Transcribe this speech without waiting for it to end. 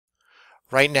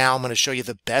Right now, I'm going to show you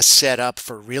the best setup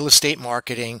for real estate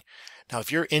marketing. Now,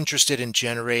 if you're interested in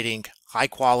generating high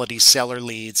quality seller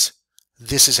leads,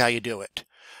 this is how you do it.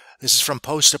 This is from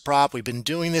Post2Prop. We've been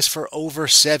doing this for over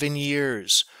 7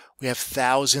 years. We have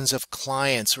thousands of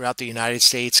clients throughout the United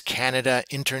States, Canada,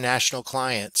 international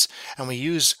clients, and we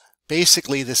use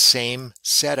basically the same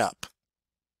setup.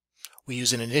 We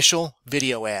use an initial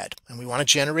video ad, and we want to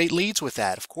generate leads with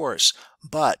that, of course.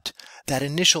 But that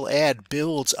initial ad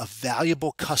builds a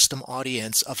valuable custom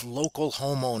audience of local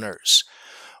homeowners.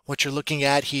 What you're looking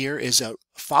at here is a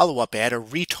follow-up ad, a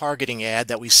retargeting ad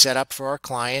that we set up for our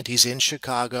client. He's in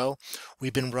Chicago.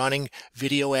 We've been running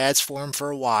video ads for him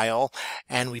for a while,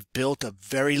 and we've built a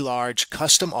very large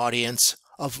custom audience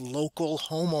of local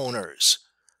homeowners.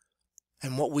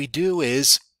 And what we do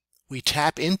is we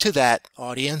tap into that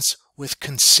audience with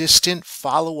consistent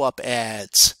follow-up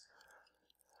ads.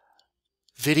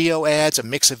 Video ads, a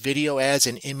mix of video ads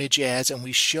and image ads, and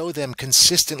we show them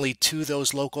consistently to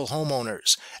those local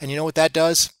homeowners. And you know what that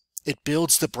does? It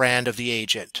builds the brand of the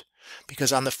agent.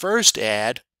 Because on the first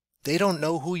ad, they don't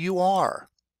know who you are.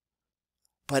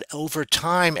 But over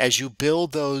time, as you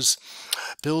build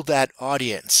that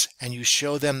audience and you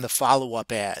show them the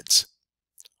follow-up ads,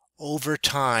 over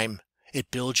time, it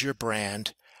builds your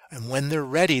brand. And when they're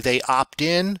ready, they opt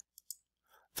in,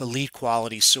 the lead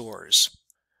quality soars.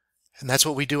 And that's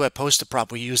what we do at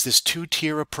Post2Prop. We use this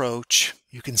two-tier approach.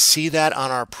 You can see that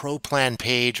on our Pro Plan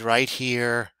page right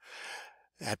here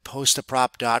at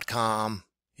post2prop.com.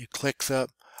 You click on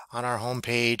our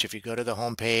homepage. If you go to the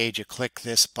homepage, you click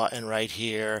this button right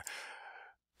here.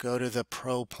 Go to the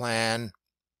Pro Plan.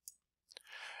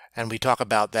 And we talk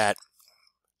about that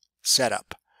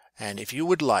setup. And if you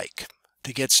would like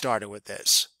to get started with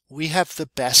this, we have the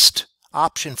best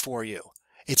option for you.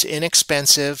 It's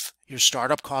inexpensive. Your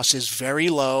startup cost is very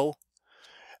low.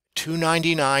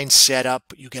 $2.99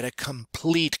 setup. You get a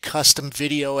complete custom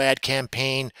video ad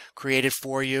campaign created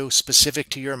for you, specific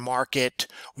to your market.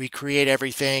 We create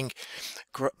everything,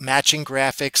 matching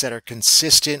graphics that are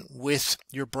consistent with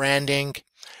your branding,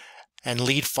 and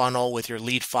lead funnel with your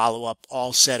lead follow-up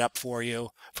all set up for you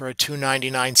for a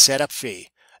 $2.99 setup fee.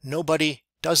 Nobody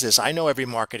does this. I know every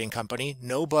marketing company.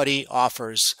 Nobody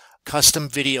offers custom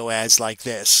video ads like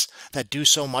this that do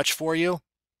so much for you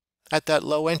at that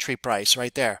low entry price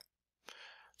right there.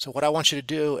 So what I want you to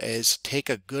do is take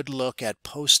a good look at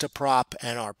Post2Prop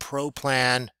and our Pro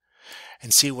Plan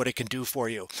and see what it can do for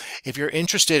you. If you're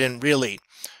interested in really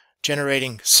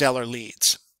generating seller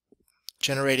leads,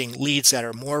 generating leads that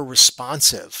are more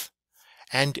responsive,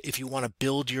 and if you want to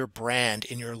build your brand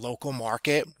in your local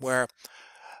market, where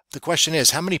the question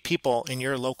is, how many people in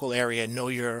your local area know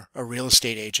you're a real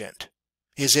estate agent?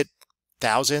 Is it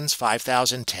thousands,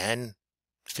 5,000, 10,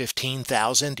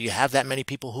 15,000? Do you have that many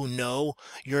people who know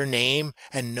your name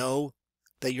and know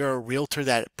that you're a realtor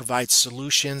that provides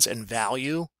solutions and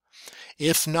value?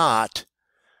 If not,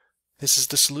 this is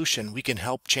the solution. We can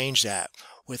help change that.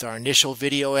 With our initial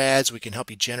video ads, we can help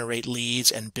you generate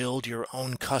leads and build your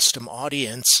own custom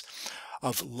audience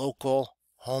of local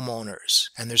homeowners,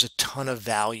 and there's a ton of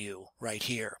value right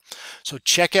here. So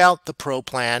check out the Pro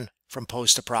Plan from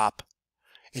Post2Prop.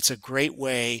 It's a great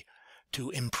way to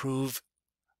improve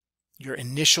your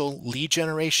initial lead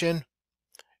generation,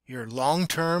 your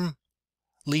long-term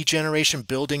lead generation,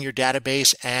 building your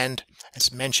database, and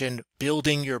as mentioned,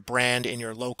 building your brand in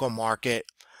your local market.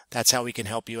 That's how we can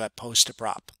help you at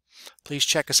Post2Prop. Please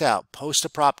check us out,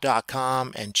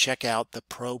 post2prop.com, and check out the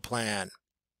Pro Plan.